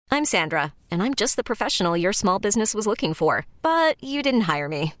I'm Sandra, and I'm just the professional your small business was looking for. But you didn't hire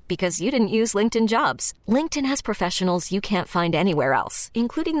me because you didn't use LinkedIn Jobs. LinkedIn has professionals you can't find anywhere else,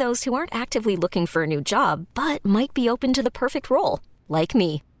 including those who aren't actively looking for a new job, but might be open to the perfect role, like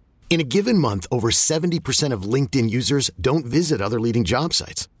me. In a given month, over 70% of LinkedIn users don't visit other leading job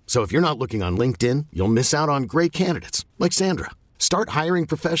sites. So if you're not looking on LinkedIn, you'll miss out on great candidates like Sandra. Start hiring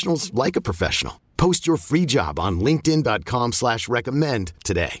professionals like a professional. Post your free job on linkedin.com/recommend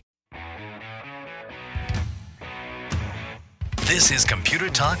today. This is Computer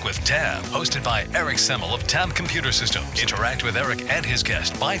Talk with Tab, hosted by Eric Semmel of Tab Computer Systems. Interact with Eric and his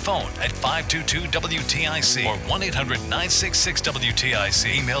guest by phone at 522-WTIC or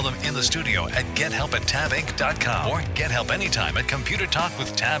 1-800-966-WTIC. Email them in the studio at gethelp@tabinc.com or get help anytime at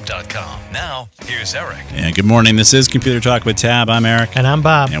computertalkwithtab.com. Now, here's Eric. And good morning. This is Computer Talk with Tab. I'm Eric. And I'm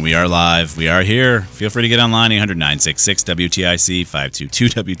Bob. And we are live. We are here. Feel free to get online, 800-966-WTIC,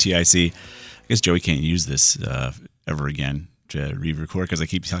 522-WTIC. I guess Joey can't use this ever again to re-record because I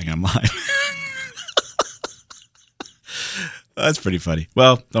keep telling him I'm live. That's pretty funny.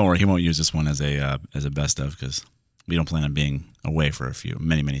 Well, don't worry, he won't use this one as a best of because we don't plan on being away for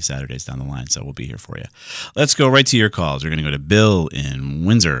many Saturdays down the line. So we'll be here for you. Let's go right to your calls. We're going to go to Bill in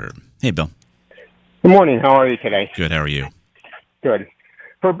Windsor. Hey, Bill. Good morning. How are you today? Good. How are you? Good.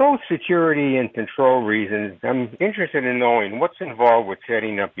 For both security and control reasons, I'm interested in knowing what's involved with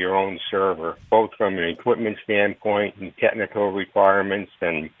setting up your own server, both from an equipment standpoint and technical requirements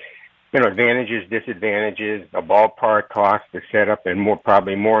and, advantages, disadvantages, a ballpark cost to set up, and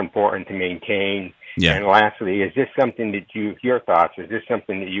probably more important to maintain. Yeah. And lastly, is this something that your thoughts, is this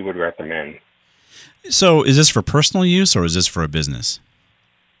something that you would recommend? So is this for personal use or is this for a business?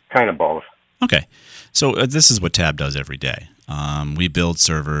 Kind of both. Okay. So this is what Tab does every day. We build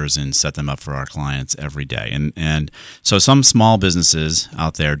servers and set them up for our clients every day. And so some small businesses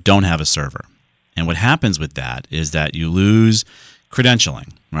out there don't have a server. And what happens with that is that you lose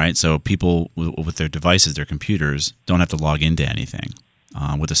credentialing, right? So people with their devices, their computers, don't have to log into anything.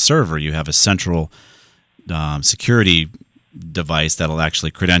 With a server, you have a central security device that'll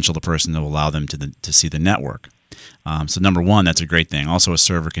actually credential the person to allow them to see the network. So number one, that's a great thing. Also, a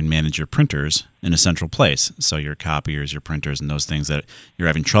server can manage your printers in a central place. So your copiers, your printers, and those things that you're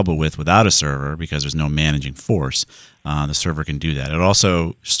having trouble with without a server because there's no managing force, the server can do that. It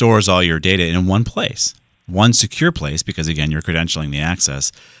also stores all your data in one place, one secure place, because, again, you're credentialing the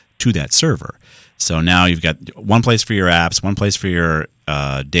access to that server. So now you've got one place for your apps, one place for your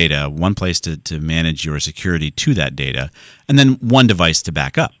data, one place to manage your security to that data, and then one device to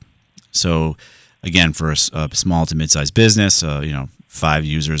back up. So again, for a small to mid-sized business, 5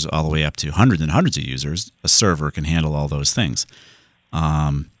 users all the way up to hundreds and hundreds of users, a server can handle all those things.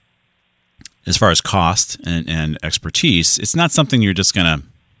 As far as cost and expertise, it's not something you're just going to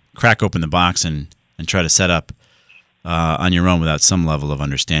crack open the box and try to set up on your own without some level of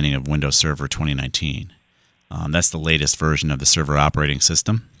understanding of Windows Server 2019. That's the latest version of the server operating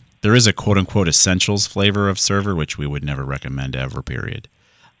system. There is a quote-unquote essentials flavor of server, which we would never recommend ever, period.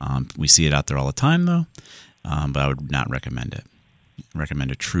 We see it out there all the time, though, but I would not recommend it.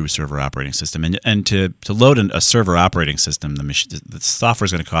 Recommend a true server operating system. And to load a server operating system, the software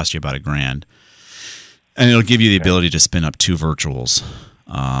is going to cost you about $1,000, and it'll give you the ability to spin up 2 virtuals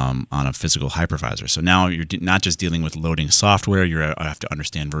on a physical hypervisor. So now you're not just dealing with loading software. You have to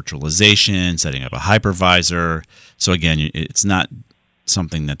understand virtualization, setting up a hypervisor. So again, it's not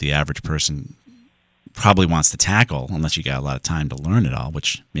something that the average person probably wants to tackle unless you got a lot of time to learn it all,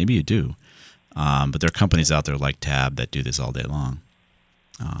 which maybe you do. But there are companies out there like Tab that do this all day long.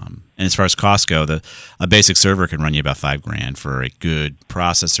 And as far as costs go, a basic server can run you about $5,000 for a good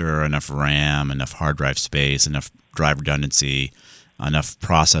processor, enough RAM, enough hard drive space, enough drive redundancy, enough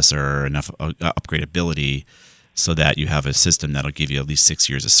processor, enough upgradability, so that you have a system that'll give you at least 6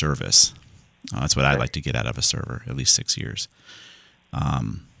 years of service. That's what I like to get out of a server, at least 6 years.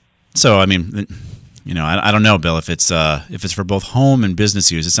 So I mean, I don't know, Bill, if it's for both home and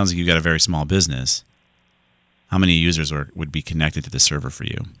business use. It sounds like you've got a very small business. How many users would be connected to the server for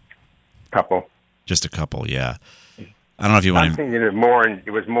you? Couple. Just a couple, yeah. I don't know if you want to. I think it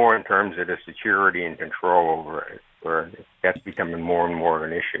was more in terms of the security and control over it, where that's becoming more and more of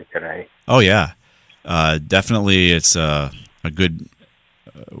an issue today. Oh yeah, definitely. It's a good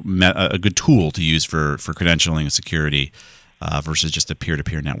tool to use for credentialing and security versus just a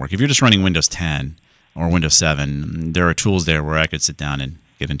peer-to-peer network. If you're just running Windows 10 or Windows 7, there are tools there where I could sit down and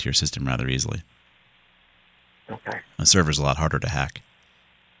get into your system rather easily. Okay. The server's a lot harder to hack.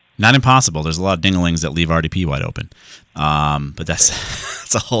 Not impossible. There's a lot of dinglings that leave RDP wide open, but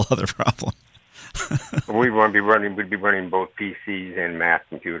that's a whole other problem. We'd be running both PCs and Mac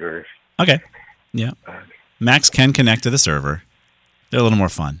computers. Okay. Yeah. Macs can connect to the server. They're a little more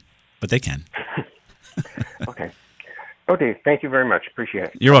fun, but they can. Okay. Okay. Thank you very much. Appreciate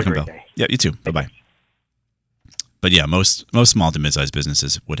it. You're welcome, Bill. Day. Yeah, you too. Bye-bye. But yeah, most small to mid-sized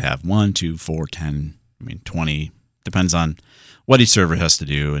businesses would have 1, 2, 4, 10, 20. Depends on what each server has to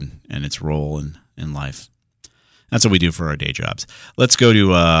do and its role in life. That's what we do for our day jobs. Let's go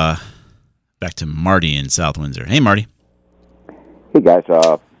to back to Marty in South Windsor. Hey, Marty. Hey, guys.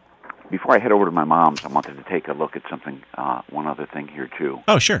 Before I head over to my mom's, I wanted to take a look at something, one other thing here, too.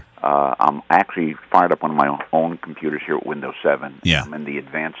 Oh, sure. I'm actually fired up one of my own computers here at Windows 7. Yeah. I'm in the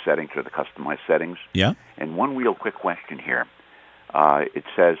advanced settings or the customized settings. Yeah. And one real quick question here. It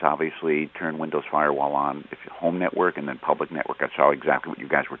says, obviously, turn Windows Firewall on if you home network and then public network. I saw exactly what you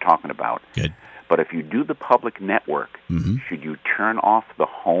guys were talking about. Good. But if you do the public network, should you turn off the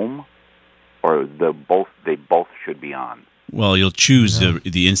home or they both should be on? Well, you'll choose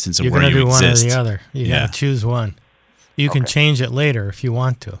the instance of You're where you do exist. You're going to do one or the other. You got to choose one. You can change it later if you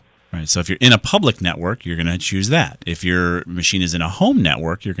want to. Right. So if you're in a public network, you're going to choose that. If your machine is in a home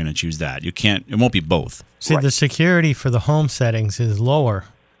network, you're going to choose that. You can't. It won't be both. See, the security for the home settings is lower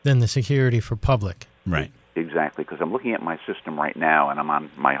than the security for public. Right. Exactly, because I'm looking at my system right now, and I'm on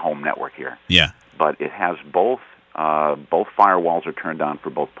my home network here. Yeah. But it has both firewalls are turned on for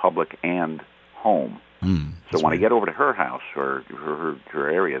both public and home. So when I get over to her house or her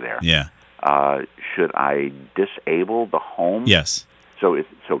area there, should I disable the home? Yes. So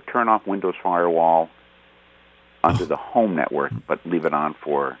turn off Windows Firewall under the home network, but leave it on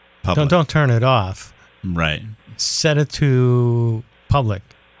for public. Don't turn it off. Right. Set it to public.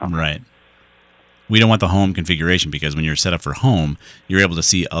 Right. We don't want the home configuration because when you're set up for home, you're able to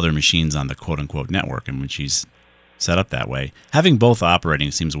see other machines on the quote-unquote network. And when she's set up that way, having both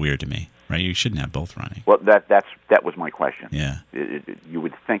operating seems weird to me, right? You shouldn't have both running. Well, that was my question. Yeah. You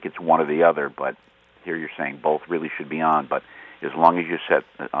would think it's one or the other, but here you're saying both really should be on. But as long as you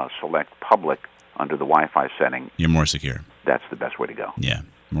select public under the Wi-Fi setting, you're more secure. That's the best way to go. Yeah,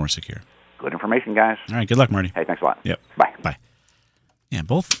 more secure. Good information, guys. All right, good luck, Marty. Hey, thanks a lot. Yep. Bye. Bye. Yeah,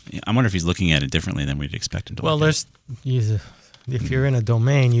 both. I wonder if he's looking at it differently than we'd expect him to. Well, if you're in a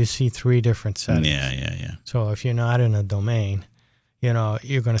domain, you see 3 different settings. Yeah. So if you're not in a domain, you're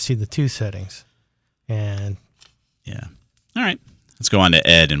going to see the 2 settings. And yeah. All right. Let's go on to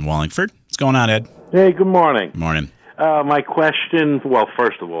Ed in Wallingford. What's going on, Ed? Hey, good morning. Morning. My question, well,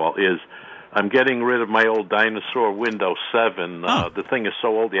 first of all, is I'm getting rid of my old dinosaur Windows 7. The thing is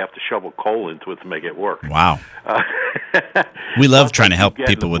so old you have to shovel coal into it to make it work. Wow. We love trying to help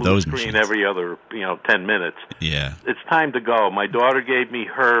people with those machines. Every other 10 minutes. Yeah. It's time to go. My daughter gave me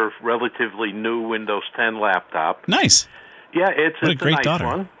her relatively new Windows 10 laptop. Nice. Yeah, it's a great nice daughter.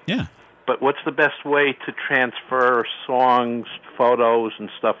 one. Yeah. But what's the best way to transfer songs, photos, and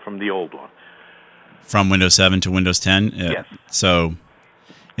stuff from the old one? From Windows 7 to Windows 10? Yes. So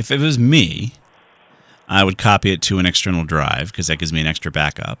if it was me, I would copy it to an external drive because that gives me an extra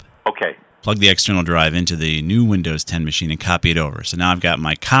backup. Okay. Plug the external drive into the new Windows 10 machine and copy it over. So now I've got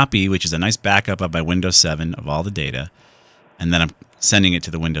my copy, which is a nice backup of my Windows 7 of all the data, and then I'm sending it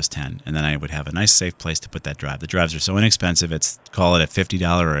to the Windows 10. And then I would have a nice safe place to put that drive. The drives are so inexpensive, call it a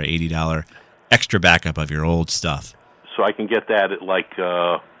 $50 or $80 extra backup of your old stuff. So I can get that at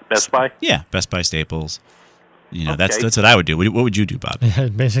Best Buy? Yeah, Best Buy, Staples. That's what I would do. What would you do, Bob?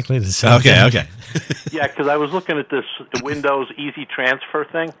 Basically the same Okay. Yeah, because I was looking at the Windows Easy Transfer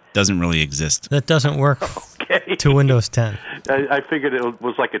thing. Doesn't really exist. That doesn't work to Windows 10. I figured it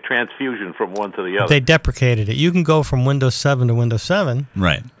was like a transfusion from one to the other. They deprecated it. You can go from Windows 7 to Windows 7.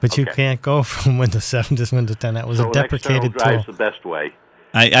 Right. But you can't go from Windows 7 to Windows 10. That was a deprecated tool. So an external drive's the best way.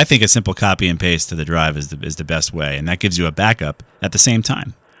 I think a simple copy and paste to the drive is the best way, and that gives you a backup at the same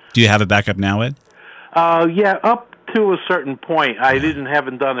time. Do you have a backup now, Ed? Yeah, up to a certain point. I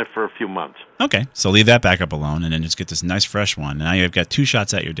haven't done it for a few months. Okay, so leave that backup alone, and then just get this nice fresh one. And now you've got 2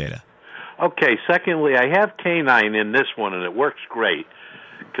 shots at your data. Okay, secondly, I have K9 in this one, and it works great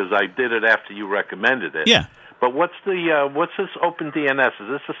because I did it after you recommended it. Yeah. But what's this OpenDNS? Is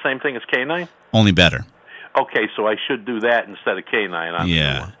this the same thing as K9? Only better. Okay, so I should do that instead of K9 on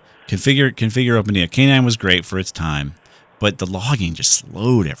the one. Configure OpenDNS. K9 was great for its time, but the logging just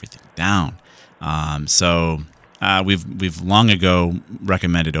slowed everything down. So we've long ago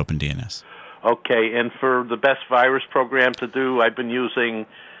recommended OpenDNS. Okay, and for the best virus program to do, I've been using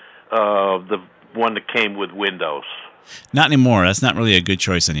the one that came with Windows. Not anymore. That's not really a good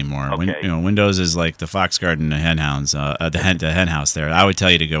choice anymore. Okay. Windows is like the fox garden, the hen house there. I would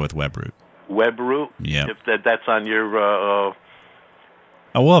tell you to go with WebRoot. WebRoot? Yeah. If that's on your...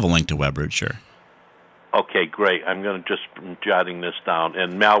 we'll have a link to WebRoot, sure. Okay, great. I'm going to just jotting this down.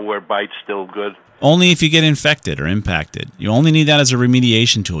 And Malwarebytes still good? Only if you get infected or impacted. You only need that as a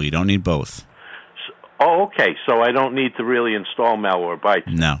remediation tool. You don't need both. Okay. So I don't need to really install Malwarebytes.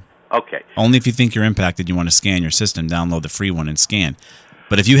 No. Okay. Only if you think you're impacted, you want to scan your system, download the free one and scan.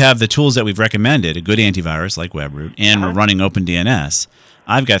 But if you have the tools that we've recommended, a good antivirus like WebRoot, and we're running OpenDNS,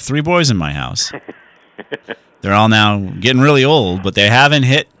 I've got 3 boys in my house. They're all now getting really old, but they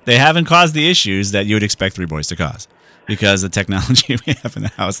haven't caused the issues that you would expect 3 boys to cause, because the technology we have in the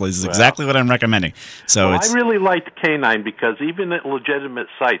house is exactly what I'm recommending. So I really liked K9 because even at legitimate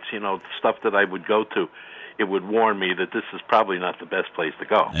sites, stuff that I would go to, it would warn me that this is probably not the best place to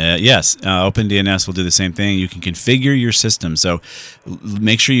go. Yes, OpenDNS will do the same thing. You can configure your system. So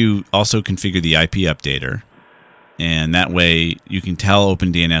make sure you also configure the IP updater. And that way you can tell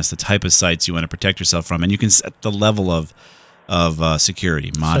OpenDNS the type of sites you want to protect yourself from. And you can set the level of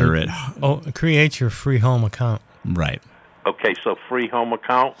security, moderate. So, create your free home account. Right. Okay, so free home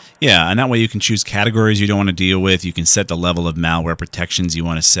account? Yeah, and that way you can choose categories you don't want to deal with. You can set the level of malware protections you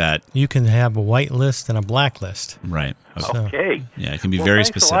want to set. You can have a white list and a black list. Right. Okay. Yeah, it can be very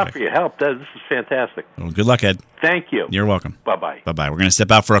specific. Thanks a lot for your help. This is fantastic. Well, good luck, Ed. Thank you. You're welcome. Bye-bye. Bye-bye. We're going to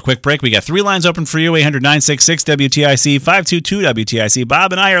step out for a quick break. We got 3 lines open for you, 800-966-WTIC, 522-WTIC.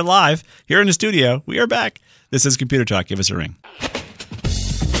 Bob and I are live here in the studio. We are back. This is Computer Talk. Give us a ring.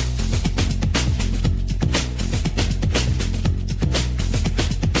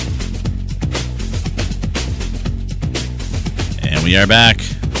 We are back.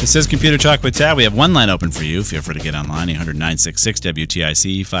 This is Computer Talk with Tab. We have 1 line open for you. Feel free to get online,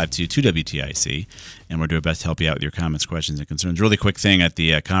 800-966-WTIC, 522-WTIC, and we'll do our best to help you out with your comments, questions, and concerns. Really quick thing, at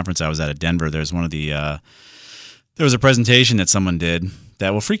the conference I was at Denver, there's there was a presentation that someone did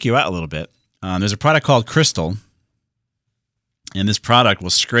that will freak you out a little bit. There's a product called Crystal, and this product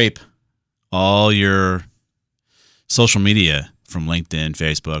will scrape all your social media from LinkedIn,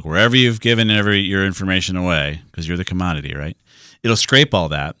 Facebook, wherever you've given your information away, because you're the commodity, right? It'll scrape all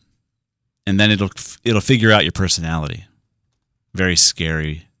that, and then it'll figure out your personality. Very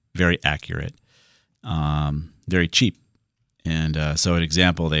scary, very accurate, very cheap. And so an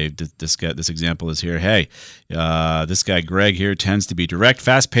example, this example is here. Hey, this guy Greg here tends to be direct,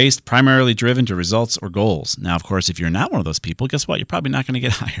 fast-paced, primarily driven to results or goals. Now, of course, if you're not one of those people, guess what? You're probably not going to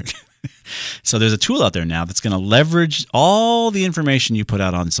get hired. So there's a tool out there now that's going to leverage all the information you put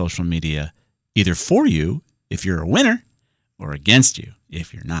out on social media, either for you if you're a winner, or against you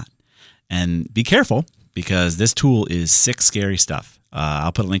if you're not. And be careful, because this tool is sick, scary stuff.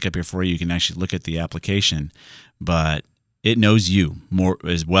 I'll put a link up here for you. You can actually look at the application, but it knows you more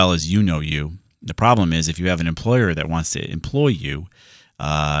as well as you know you. The problem is, if you have an employer that wants to employ you,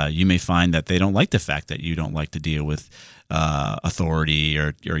 you may find that they don't like the fact that you don't like to deal with authority,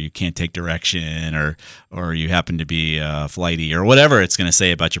 or you can't take direction, or you happen to be flighty, or whatever it's going to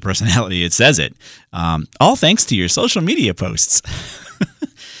say about your personality. It says it. All thanks to your social media posts.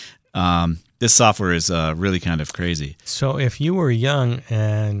 This software is really kind of crazy. So if you were young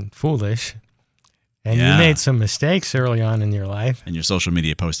and foolish, and you made some mistakes early on in your life. And your social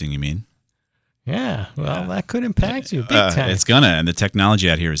media posting, you mean? Yeah, well, that could impact you big time. It's gonna, and the technology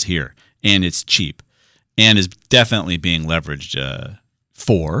out here is here, and it's cheap, and is definitely being leveraged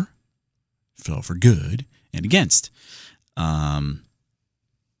for good and against.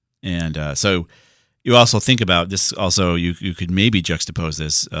 So you also think about this. Also, you could maybe juxtapose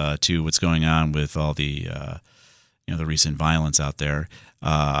this to what's going on with all the the recent violence out there.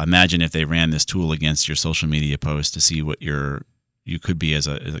 Imagine if they ran this tool against your social media post to see what you could be as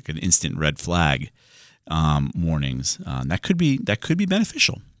like an instant red flag warnings. That could be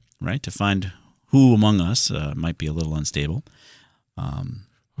beneficial, right? To find who among us might be a little unstable.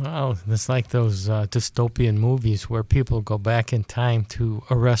 Wow, it's like those dystopian movies where people go back in time to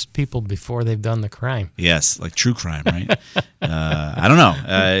arrest people before they've done the crime. Yes, like true crime, right? I don't know.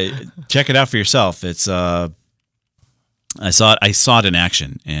 Check it out for yourself. It's I saw it in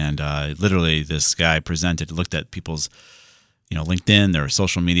action, and literally this guy looked at people's LinkedIn, their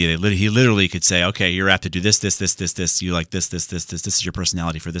social media. He literally could say, okay, you're apt to do this, you like this is your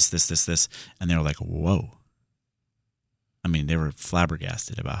personality for this, and they were like, whoa. I mean, they were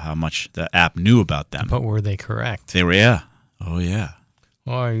flabbergasted about how much the app knew about them. But were they correct? They were, yeah. Oh, yeah.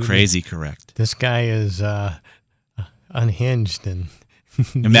 Crazy correct. This guy is unhinged and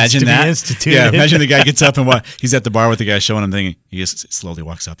imagine that. Instituted. Yeah, imagine the guy gets up and he's at the bar with the guy showing him thing. He just slowly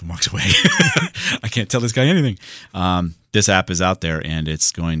walks up and walks away. I can't tell this guy anything. This app is out there, and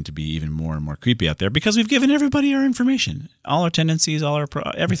it's going to be even more and more creepy out there because we've given everybody our information, all our tendencies, all our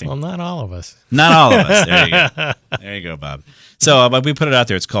everything. Well, not all of us. Not all of us. There you go. There you go, Bob. So we put it out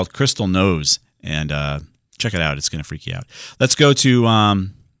there. It's called Crystal Knows, and check it out. It's going to freak you out. Let's go to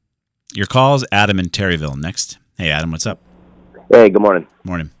your calls. Adam in Terryville next. Hey, Adam, what's up? Hey, good morning.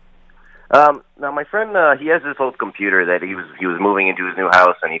 Morning. Now, my friend, he has this old computer that he was moving into his new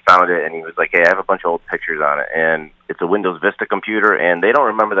house, and he found it, and he was like, hey, I have a bunch of old pictures on it, and it's a Windows Vista computer, and they don't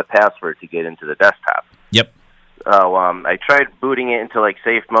remember the password to get into the desktop. Yep. I tried booting it into, like,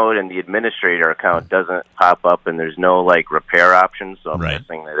 safe mode, and the administrator account doesn't pop up, and there's no, like, repair options, so I'm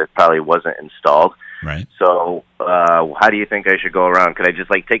guessing that it probably wasn't installed. Right. So how do you think I should go around? Could I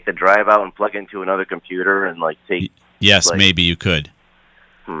just, like, take the drive out and plug it into another computer and, like, take... Yes, like, maybe you could.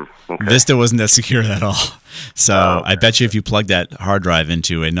 Okay. Vista wasn't that secure at all. So I bet you if you plug that hard drive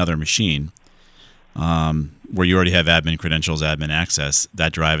into another machine where you already have admin credentials, admin access,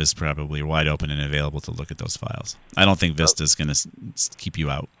 that drive is probably wide open and available to look at those files. I don't think Vista is going to keep you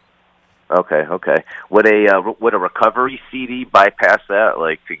out. Okay. Would a recovery CD bypass that,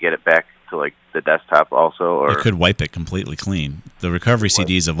 like, to get it back to, like, the desktop also? Or? It could wipe it completely clean. The recovery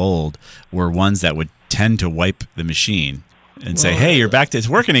CDs of old were ones that would tend to wipe the machine and say, hey, you're back to it's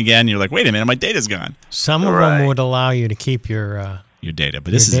working again. You're like, wait a minute, my data's gone. Some of them would allow you to keep your data,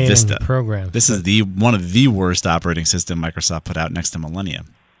 but this is Vista. Program. This is one of the worst operating system Microsoft put out next to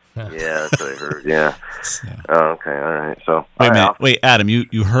Millennium. Yeah, that's what I heard. Yeah. So. Oh, okay, all right. So wait, Adam,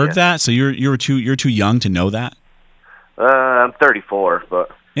 you heard that? So you're too young to know that? I'm 34,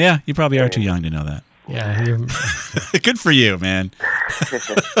 but yeah, you probably are too young to know that. Yeah, good for you, man.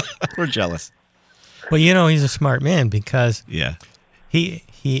 We're jealous. Well, he's a smart man because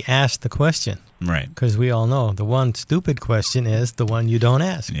he asked the question. Right. Because we all know the one stupid question is the one you don't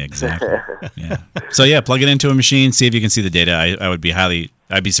ask. Yeah, exactly. Yeah. So, plug it into a machine, see if you can see the data.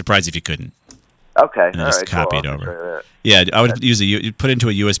 I'd be surprised if you couldn't. Okay. And just copy it over. Yeah, I would you put it into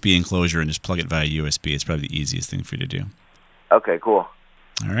a USB enclosure and just plug it via USB. It's probably the easiest thing for you to do. Okay, cool.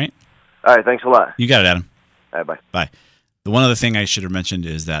 All right. All right, thanks a lot. You got it, Adam. All right, bye. Bye. The one other thing I should have mentioned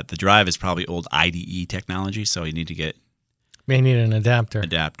is that the drive is probably old IDE technology, so you need to get... May need an adapter.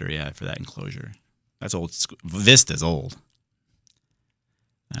 For that enclosure. That's old. Vista's old.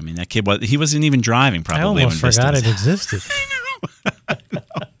 I mean, that kid, he wasn't even driving probably. I almost forgot it existed. I know.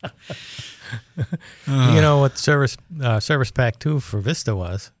 You know what Service Pack 2 for Vista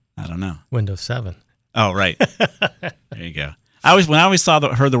was? I don't know. Windows 7. Oh, right. There you go. When I always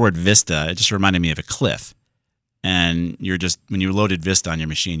heard the word Vista, it just reminded me of a cliff. And when you loaded Vista on your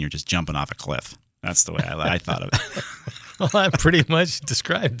machine, you're just jumping off a cliff. That's the way I thought of it. Well, that pretty much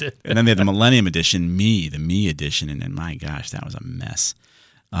described it. And then they had the Millennium Edition, the Me Edition, and then, my gosh, that was a mess.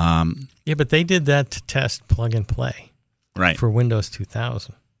 Yeah, but they did that to test plug and play. Right. For Windows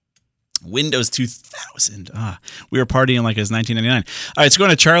 2000. Windows 2000. We were partying like it was 1999. All right, let's go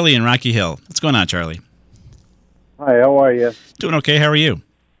to Charlie in Rocky Hill. What's going on, Charlie? Hi, how are you? Doing okay. How are you?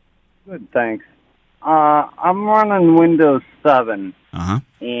 Good, thanks. I'm running Windows 7.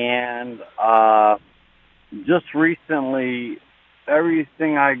 And just recently,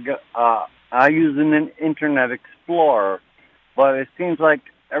 everything I use an Internet Explorer, but it seems like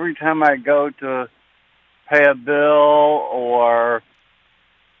every time I go to pay a bill or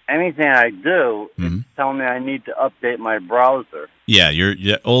anything I do, it's telling me I need to update my browser. Yeah,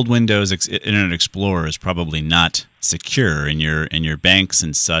 your old Windows Internet Explorer is probably not secure, and your banks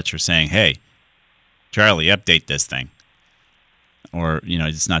and such are saying, "Hey, Charlie, update this thing," or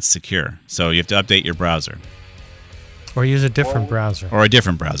it's not secure. So you have to update your browser, or use a different browser, or a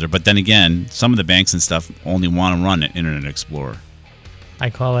different browser. But then again, some of the banks and stuff only want to run Internet Explorer. I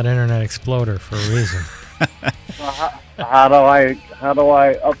call it Internet Exploder for a reason. How do I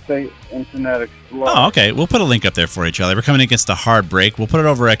update Internet Explorer? Oh, okay. We'll put a link up there for you, Charlie. We're coming against a hard break. We'll put it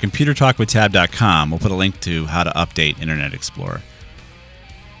over at computertalkwithtab.com. We'll put a link to how to update Internet Explorer.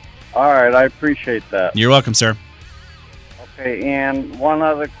 All right, I appreciate that. You're welcome, sir. Okay, and one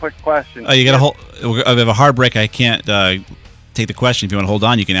other quick question. Oh, you got to hold. We have a hard break. I can't take the question. If you want to hold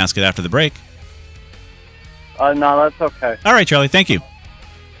on, you can ask it after the break. No, that's okay. All right, Charlie. Thank you.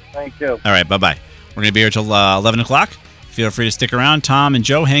 Thank you. All right, bye-bye. We're going to be here till 11 o'clock. Feel free to stick around. Tom and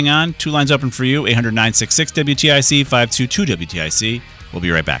Joe, hang on. 2 lines open for you, 800-966-WTIC, 522-WTIC. We'll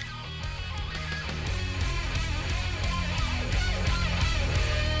be right back.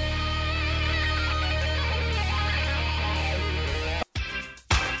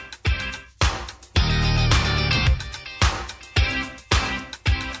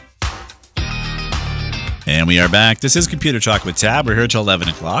 And we are back. This is Computer Talk with Tab. We're here till 11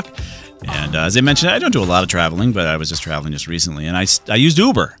 o'clock. And as I mentioned, I don't do a lot of traveling, but I was just traveling just recently. And I used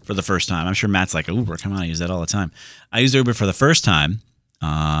Uber for the first time. I'm sure Matt's like, Uber, come on, I use that all the time. I used Uber for the first time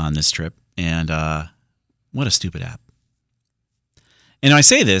on this trip. And what a stupid app. And I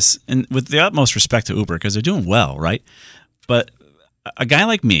say this and with the utmost respect to Uber because they're doing well, right? But a guy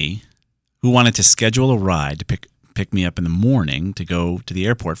like me who wanted to schedule a ride to pick me up in the morning to go to the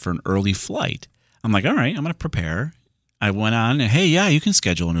airport for an early flight, I'm like, all right, I'm going to prepare. I went on and, hey, yeah, you can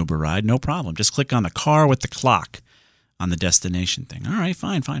schedule an Uber ride, no problem. Just click on the car with the clock on the destination thing. All right,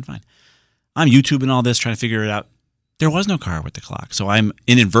 fine. I'm YouTubing all this, trying to figure it out. There was no car with the clock. So I'm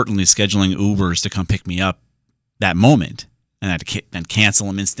inadvertently scheduling Ubers to come pick me up that moment. And I had to then cancel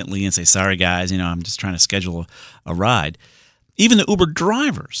them instantly and say, sorry, guys, I'm just trying to schedule a ride. Even the Uber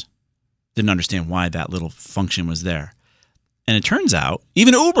drivers didn't understand why that little function was there. And it turns out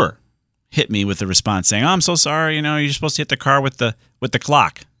even Uber hit me with a response saying, oh, I'm so sorry, you're supposed to hit the car with the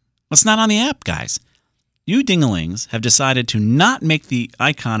clock. Well, it's not on the app, guys. You dingalings have decided to not make the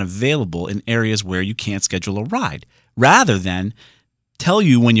icon available in areas where you can't schedule a ride, rather than tell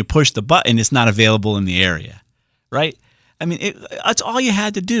you when you push the button it's not available in the area, right? I mean, that's all you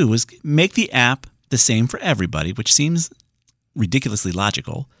had to do was make the app the same for everybody, which seems ridiculously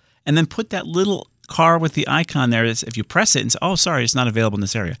logical, and then put that little car with the icon there. If you press it and say, oh, sorry, it's not available in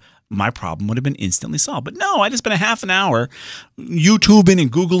this area, my problem would have been instantly solved. But no, I just spent a half an hour YouTubing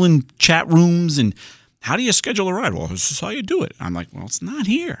and Googling chat rooms and how do you schedule a ride? Well, this is how you do it. I'm like, well, it's not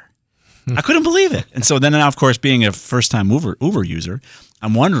here. I couldn't believe it. And so then, of course, being a first-time Uber user,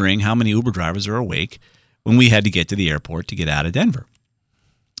 I'm wondering how many Uber drivers are awake when we had to get to the airport to get out of Denver.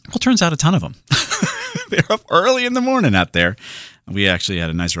 Well, turns out a ton of them. They're up early in the morning out there. We actually had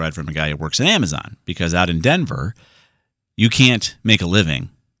a nice ride from a guy who works at Amazon because out in Denver, you can't make a living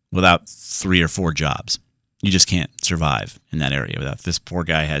without 3 or 4 jobs. You just can't survive in that area without. This poor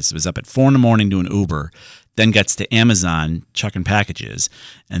guy was up at 4 in the morning doing Uber, then gets to Amazon chucking packages,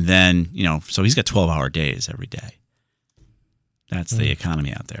 and then, so he's got 12-hour days every day. That's the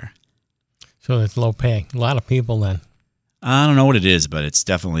economy out there. So it's low pay. A lot of people then. I don't know what it is, but it's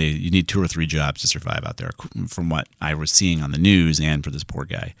definitely, you need 2 or 3 jobs to survive out there from what I was seeing on the news and for this poor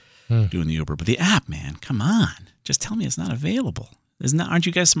guy doing the Uber. But the app, man, come on. Just tell me it's not available. Aren't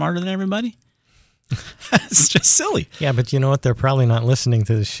you guys smarter than everybody? It's just silly. Yeah, but you know what? They're probably not listening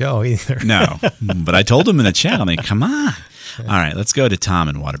to the show either. No, but I told them in the chat, I'm like, come on. All right, let's go to Tom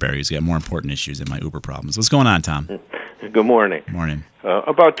in Waterbury, who's got more important issues than my Uber problems. What's going on, Tom? Good morning. Morning.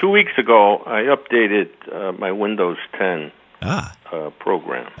 About 2 weeks ago, I updated my Windows 10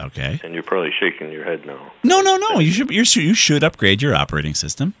 program. Okay. And you're probably shaking your head now. No. You should upgrade your operating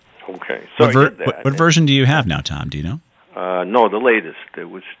system. Okay. So what version do you have now, Tom? Do you know? No, the latest. It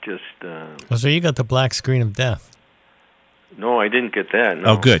was just... so you got the black screen of death. No, I didn't get that.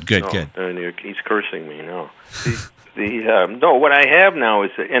 No. Oh, good. And he's cursing me, no. No, what I have now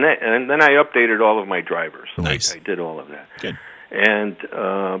is... And then I updated all of my drivers. So nice. I did all of that. Good. And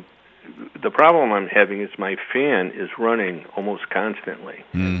the problem I'm having is my fan is running almost constantly,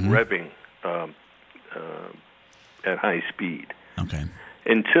 revving at high speed. Okay.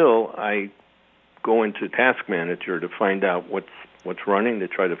 Until I go into Task Manager to find out what's running, to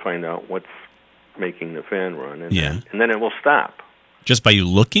try to find out what's making the fan run, and then it will stop. Just by you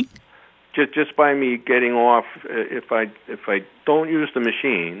looking? Just by me getting off. If I don't use the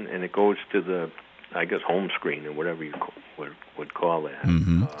machine and it goes to the, I guess, home screen or whatever you would call that.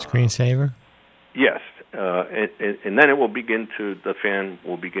 Screensaver? Yes, and then the fan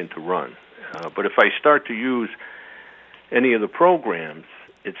will begin to run. But if I start to use any of the programs,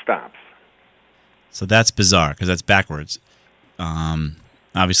 it stops. So that's bizarre because that's backwards.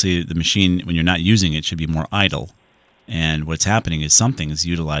 Obviously, the machine, when you're not using it, should be more idle. And what's happening is something is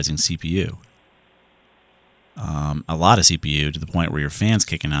utilizing CPU. A lot of CPU to the point where your fan's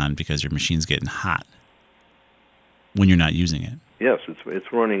kicking on because your machine's getting hot when you're not using it. Yes,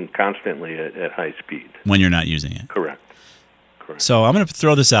 it's running constantly at high speed. When you're not using it. Correct. So I'm going to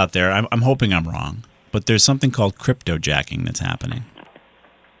throw this out there. I'm hoping I'm wrong, but there's something called cryptojacking that's happening.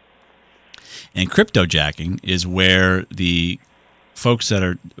 And cryptojacking is where the folks that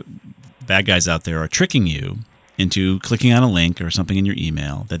are bad guys out there are tricking you into clicking on a link or something in your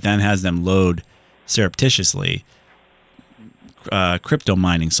email that then has them load surreptitiously crypto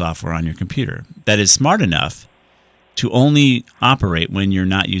mining software on your computer that is smart enough to only operate when you're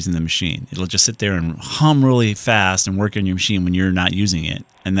not using the machine. It'll just sit there and hum really fast and work on your machine when you're not using it,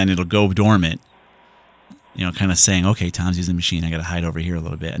 and then it'll go dormant, kind of saying, okay, Tom's using the machine, I got to hide over here a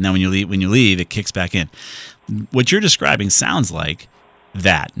little bit. And then when you leave, it kicks back in. What you're describing sounds like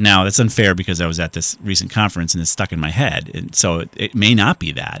that. Now, that's unfair because I was at this recent conference and it's stuck in my head. And so it may not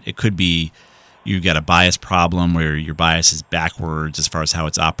be that. It could be you've got a bias problem where your bias is backwards as far as how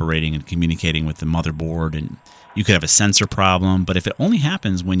it's operating and communicating with the motherboard, and you could have a sensor problem. But if it only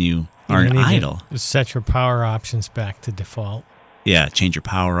happens when you are idle. Set your power options back to default. Yeah, change your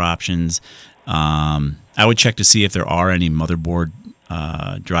power options. I would check to see if there are any motherboard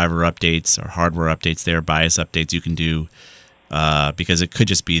driver updates or hardware updates there, BIOS updates you can do, because it could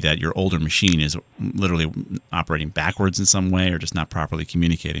just be that your older machine is literally operating backwards in some way or just not properly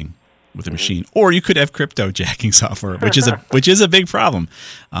communicating with the machine. Or you could have crypto jacking software, which is a big problem.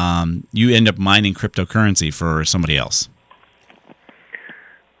 You end up mining cryptocurrency for somebody else.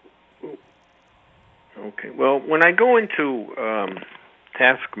 Okay. Well, when I go into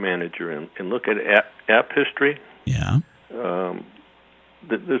Task Manager and look at app history,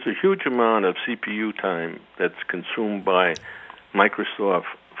 there's a huge amount of CPU time that's consumed by Microsoft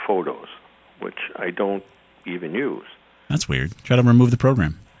Photos, which I don't even use. That's weird. Try to remove the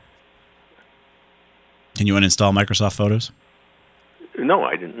program. Can you uninstall Microsoft Photos? No,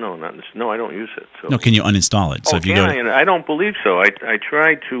 I didn't. No, I don't use it. So. No, can you uninstall it? So if you go, I don't believe so. I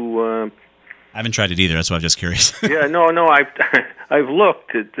tried to. I haven't tried it either. That's why I'm just curious. Yeah, no. I've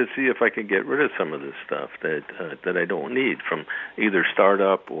looked to see if I can get rid of some of this stuff that I don't need from either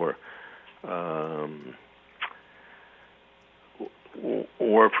startup or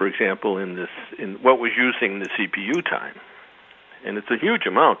for example, in what was using the CPU time, and it's a huge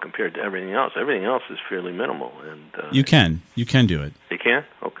amount compared to everything else. Everything else is fairly minimal, and you can do it. You can?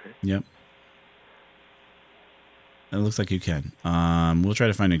 Okay. Yep. It looks like you can. We'll try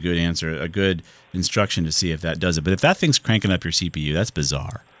to find a good answer, a good instruction to see if that does it. But if that thing's cranking up your CPU, that's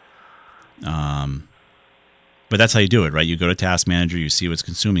bizarre. But that's how you do it, right? You go to Task Manager, you see what's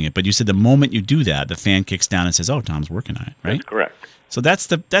consuming it. But you said the moment you do that, the fan kicks down and says, "Oh, Tom's working on it," right? That's correct. So that's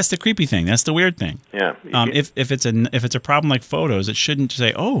the creepy thing. That's the weird thing. Yeah. If it's a problem like Photos, it shouldn't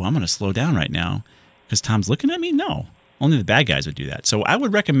say, "Oh, I'm going to slow down right now because Tom's looking at me." No, only the bad guys would do that. So I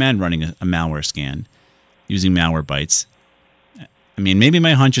would recommend running a malware scan using Malwarebytes. I mean, maybe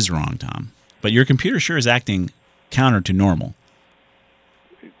my hunch is wrong, Tom, but your computer sure is acting counter to normal.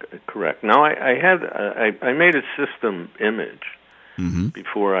 Correct. Now, I made a system image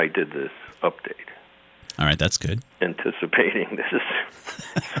before I did this update. All right, that's good. Anticipating this,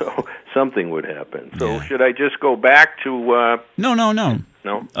 so something would happen. So should I just go back to... No. No?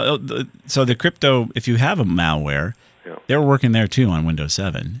 So the crypto, if you have a malware, they were working there too on Windows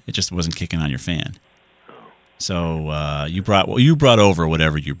 7. It just wasn't kicking on your fan. So you brought over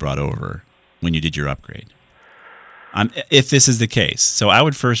whatever you brought over when you did your upgrade. If this is the case, so I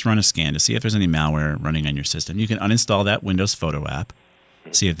would first run a scan to see if there's any malware running on your system. You can uninstall that Windows Photo app,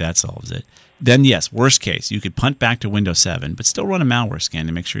 see if that solves it. Then, yes, worst case, you could punt back to Windows 7, but still run a malware scan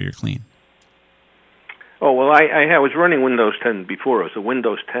to make sure you're clean. Oh, well, I was running Windows 10 before. It was a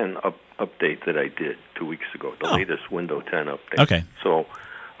Windows 10 update that I did 2 weeks ago, the latest Windows 10 update. Okay. So...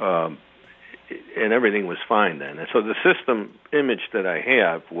 and everything was fine then. And so the system image that I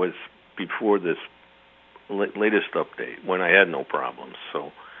have was before this latest update when I had no problems.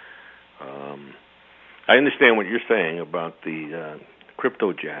 So I understand what you're saying about the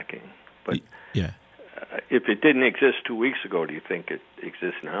crypto jacking, but if it didn't exist 2 weeks ago, do you think it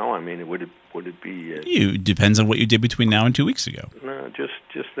exists now? I mean, would it be? It depends on what you did between now and 2 weeks ago. No, just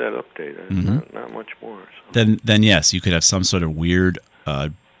that update. Not much more. So. Then yes, you could have some sort of weird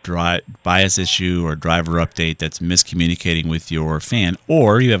BIOS issue or driver update that's miscommunicating with your fan,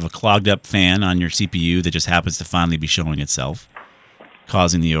 or you have a clogged up fan on your CPU that just happens to finally be showing itself,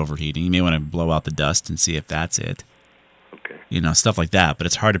 causing the overheating. You may want to blow out the dust and see if that's it. Okay. Stuff like that. But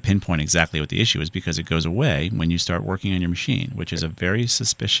it's hard to pinpoint exactly what the issue is because it goes away when you start working on your machine, which is a very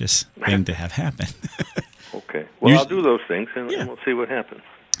suspicious thing to have happen. Okay. Well, I'll do those things and we'll see what happens.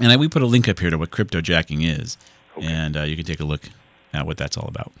 And we put a link up here to what crypto jacking is, and you can take a look at what that's all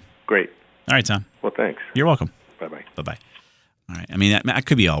about. Great. All right, Tom. Well, thanks. You're welcome. Bye-bye. Bye-bye. All right. I mean, I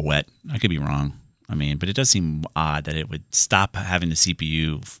could be all wet. I could be wrong. I mean, but it does seem odd that it would stop having the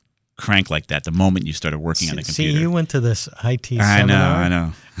CPU crank like that the moment you started working on the computer. See, you went to this IT seminar. I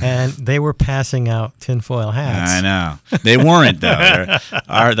know. And they were passing out tinfoil hats. I know. They weren't, though.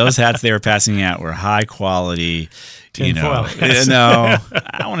 Those hats they were passing out were high quality. Tinfoil hats. No,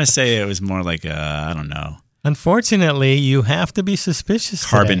 I want to say it was more like I don't know. Unfortunately, you have to be suspicious.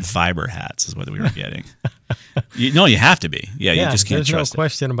 Carbon fiber hats is what we were getting. You have to be. Yeah, you just can't trust it. There's no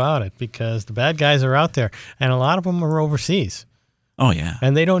question about it because the bad guys are out there, and a lot of them are overseas. Oh, yeah.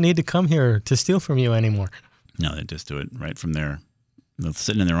 And they don't need to come here to steal from you anymore. No, they just do it right from their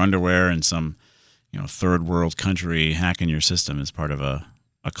sitting in their underwear in some third world country hacking your system as part of a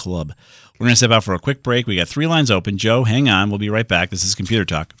club. We're going to step out for a quick break. We got 3 lines open. Joe, hang on. We'll be right back. This is Computer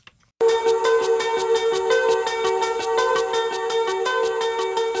Talk.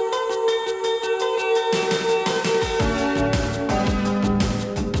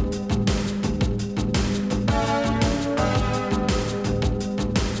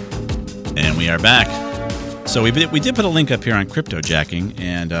 are back. So we did put a link up here on cryptojacking,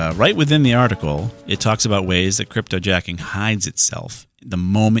 and right within the article, it talks about ways that cryptojacking hides itself the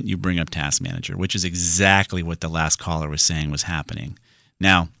moment you bring up Task Manager, which is exactly what the last caller was saying was happening.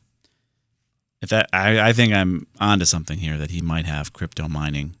 Now, I think I'm onto something here, that he might have crypto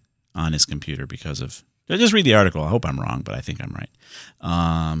mining on his computer because of. Just read the article. I hope I'm wrong, but I think I'm right.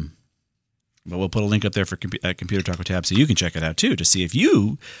 But we'll put a link up there for at Computer Talk with Tab, so you can check it out too to see if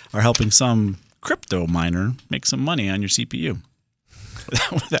you are helping some crypto miner make some money on your CPU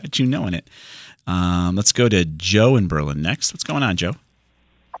without you knowing it. Let's go to Joe in Berlin next. What's going on, Joe?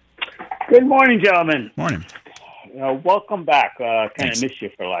 Good morning, gentlemen. Morning. Welcome back. Kind of missed you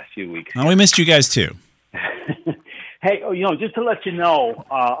for the last few weeks. Oh, we missed you guys too. Hey, just to let you know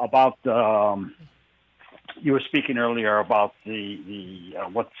about you were speaking earlier about the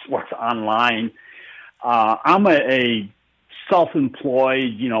what's online. I'm a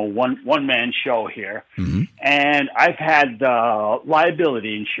self-employed, one man show here, and I've had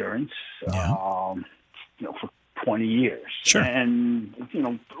liability insurance, for 20 years. Sure. And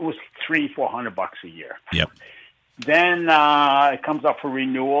it was $300-400 a year. Yep. Then it comes up for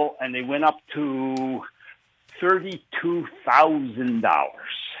renewal, and they went up to $32,000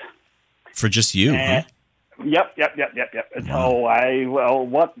 for just you. And, Yep. So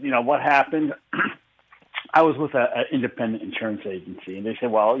what happened? I was with an independent insurance agency, and they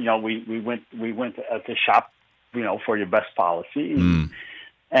said, well, we went to shop, for your best policy.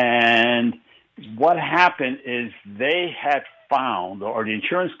 And what happened is they had found, or the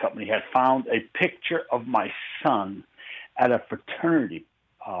insurance company had found, a picture of my son at a fraternity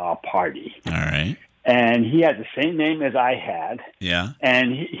party. All right. And he had the same name as I had. Yeah.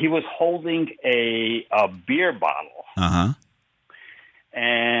 And he was holding a beer bottle. Uh-huh.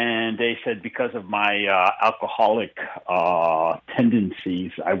 And they said because of my alcoholic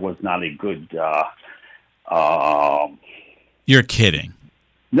tendencies, I was not a good... You're kidding.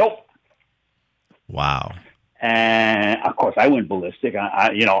 Nope. Wow. And of course, I went ballistic.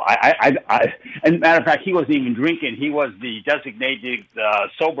 And matter of fact, he wasn't even drinking. He was the designated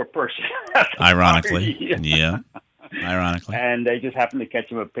sober person. Ironically, yeah. Ironically, and they just happened to catch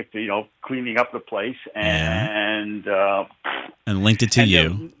him a picture, cleaning up the place, and linked it to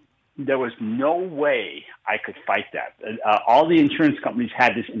you. There was no way I could fight that. All the insurance companies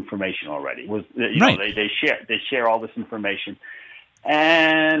had this information already. They share all this information,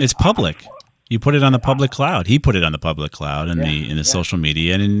 and it's public. You put it on the public cloud. He put it on the public cloud in the social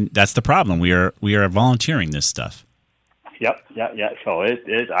media, and that's the problem. We are volunteering this stuff. Yep. So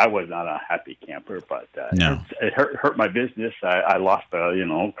I was not a happy camper, but no. It hurt my business. I lost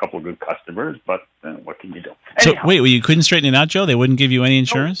a couple of good customers, but what can you do? Anyhow, so wait, you couldn't straighten it out, Joe? They wouldn't give you any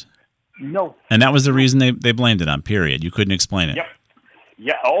insurance? No. And that was the reason they blamed it on. Period. You couldn't explain it. Yep.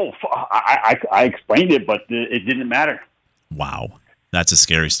 Yeah. Oh, I explained it, but it didn't matter. Wow, that's a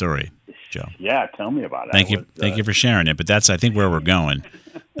scary story, Joe. Yeah, tell me about it. Thank you for sharing it. But that's, I think, where we're going.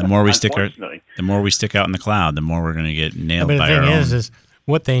 The more we stick out in the cloud, the more we're going to get nailed by our own. The thing is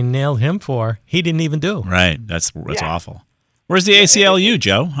what they nailed him for, he didn't even do. Right. That's awful. Where's the ACLU,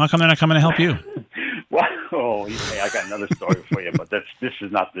 Joe? How come they're not coming to help you? Well, I got another story for you, but this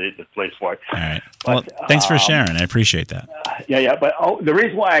is not the place for it. All right. Well, thanks for sharing. I appreciate that. Yeah. But the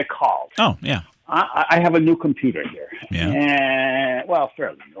reason why I called. Oh, yeah. I have a new computer here. Yeah. And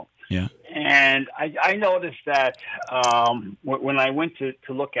fairly new. Yeah. And I noticed that when I went to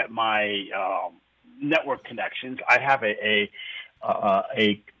look at my network connections, I have an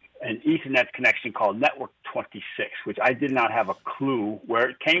Ethernet connection called Network 26, which I did not have a clue where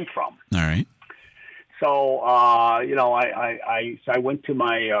it came from. All right. So I went to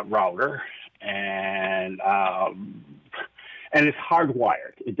my router, and it's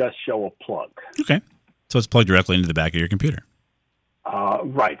hardwired. It does show a plug. Okay. So it's plugged directly into the back of your computer.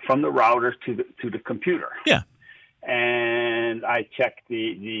 Right, from the router to the computer. Yeah. And I checked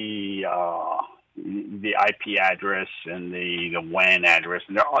the IP address and the WAN address,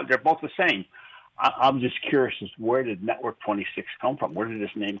 and they're both the same. I'm just curious as where did Network 26 come from? Where did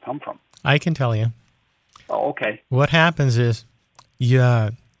this name come from? I can tell you. Oh, okay. What happens is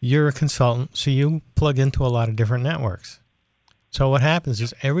you're a consultant, so you plug into a lot of different networks. So what happens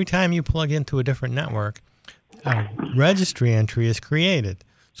is every time you plug into a different network, a registry entry is created.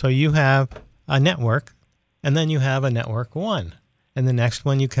 So you have a network, and then you have a network 1. And the next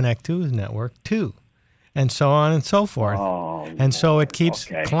one you connect to is network 2. And so on and so forth. Oh, and so it keeps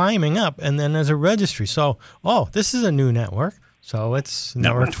climbing up, and then there's a registry. So, this is a new network. So it's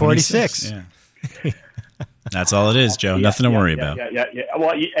network 46. Yeah. That's all it is, Joe. Nothing to worry about. Yeah.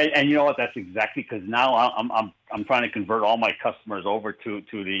 Well, and you know what? That's exactly because now I'm trying to convert all my customers over to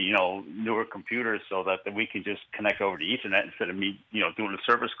the newer computers so that we can just connect over to Ethernet instead of me doing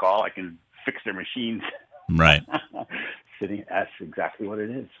a service call. I can fix their machines. Right. That's exactly what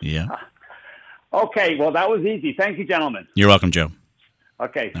it is. Yeah. Okay. Well, that was easy. Thank you, gentlemen. You're welcome, Joe.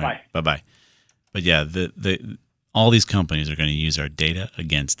 Okay. All Bye. Right, bye-bye. But yeah, all these companies are going to use our data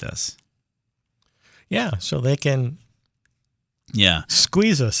against us. Yeah, so they can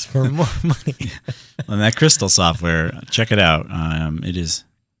squeeze us for more money. And that Crystal software, check it out. It is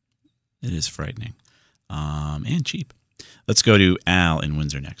frightening and cheap. Let's go to Al in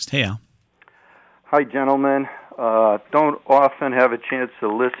Windsor next. Hey, Al. Hi, gentlemen. Don't often have a chance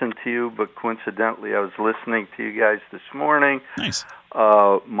to listen to you, but coincidentally, I was listening to you guys this morning. Nice.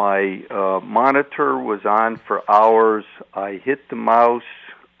 My monitor was on for hours. I hit the mouse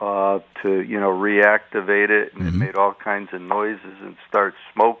to reactivate it, and it made all kinds of noises and started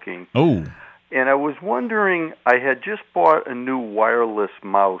smoking. Oh. And I was wondering, I had just bought a new wireless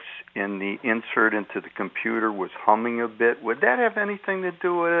mouse, and the insert into the computer was humming a bit. Would that have anything to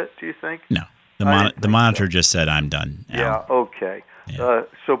do with it, do you think? No. The monitor just said, I'm done. Al. Yeah, okay. Yeah.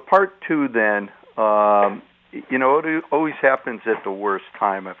 So part two then, it always happens at the worst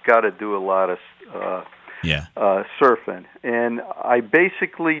time. I've got to do a lot of surfing. And I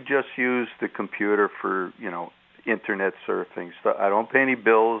basically just use the computer for, internet surfing. So I don't pay any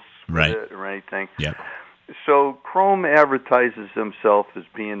bills with it or anything. Yep. So Chrome advertises themselves as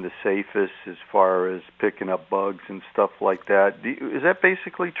being the safest as far as picking up bugs and stuff like that. Is that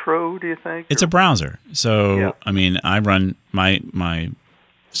basically true, do you think? It's a browser. So, I mean, I run my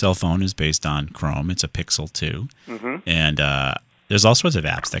cell phone is based on Chrome. It's a Pixel 2. Mm-hmm. And there's all sorts of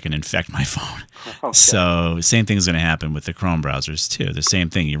apps that can infect my phone. Okay. So same thing is going to happen with the Chrome browsers, too. The same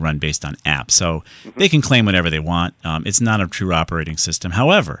thing, you run based on apps. So they can claim whatever they want. It's not a true operating system.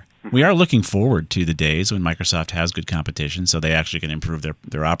 However, we are looking forward to the days when Microsoft has good competition, so they actually can improve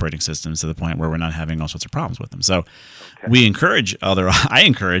their operating systems to the point where we're not having all sorts of problems with them. So I encourage other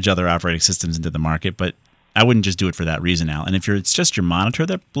operating systems into the market, but I wouldn't just do it for that reason, Al. And if it's just your monitor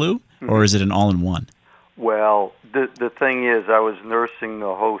that blew, or is it an all-in-one? Well, the thing is, I was nursing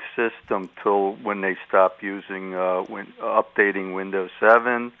the whole system till when they stopped using updating Windows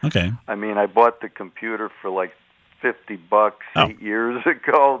 7. Okay. I mean, I bought the computer for like $50 8 years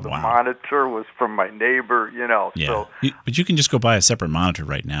ago. The monitor was from my neighbor, Yeah. So, but you can just go buy a separate monitor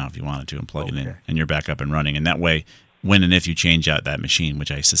right now if you wanted to and plug it in, and you're back up and running. And that way, when and if you change out that machine,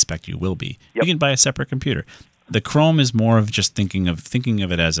 which I suspect you will be, you can buy a separate computer. The Chrome is more of just thinking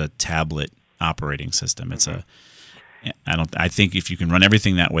of it as a tablet operating system. It's I think if you can run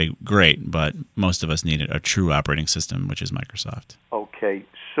everything that way, great. But most of us need a true operating system, which is Microsoft. Okay.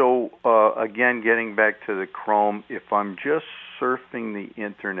 So, again, getting back to the Chrome, if I'm just surfing the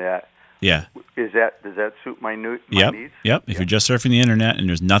Internet, does that suit my needs? Yep. If you're just surfing the Internet and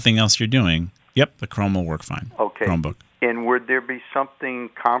there's nothing else you're doing, the Chrome will work fine. Okay. Chromebook. And would there be something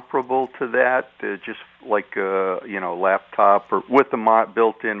comparable to that, just like a laptop or with a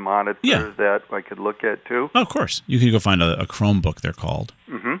built-in monitor that I could look at too? Oh, of course. You could go find a Chromebook, they're called,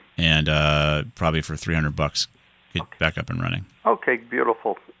 and probably for $300 get back up and running. Okay,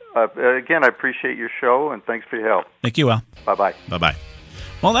 beautiful. Again, I appreciate your show, and thanks for your help. Thank you, Al. Bye-bye. Bye-bye.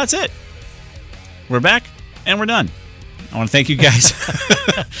 Well, that's it. We're back, and we're done. I want to thank you guys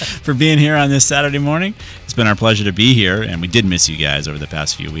for being here on this Saturday morning. It's been our pleasure to be here, and we did miss you guys over the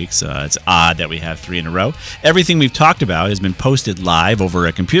past few weeks. It's odd that we have 3 in a row. Everything we've talked about has been posted live over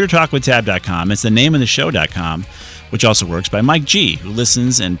at ComputerTalkWithTab.com. It's the name of the show.com, which also works by Mike G, who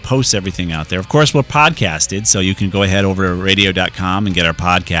listens and posts everything out there. Of course, we're podcasted, so you can go ahead over to radio.com and get our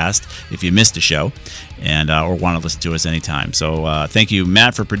podcast if you missed a show and or want to listen to us anytime. So thank you,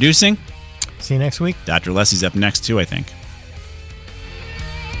 Matt, for producing. See you next week. Dr. Leslie's up next, too, I think.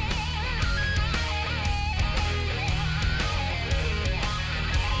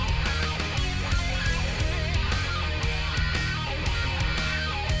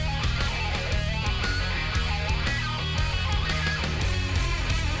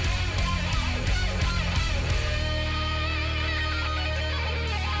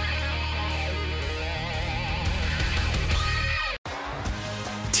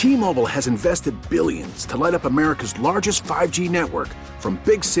 T-Mobile has invested billions to light up America's largest 5G network, from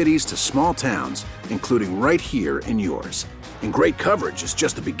big cities to small towns, including right here in yours. And great coverage is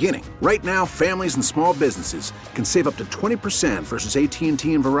just the beginning. Right now, families and small businesses can save up to 20% versus AT&T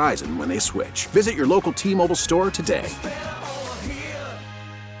and Verizon when they switch. Visit your local T-Mobile store today.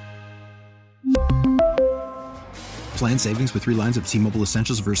 Plan savings with 3 lines of T-Mobile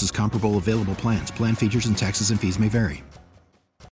Essentials versus comparable available plans. Plan features and taxes and fees may vary.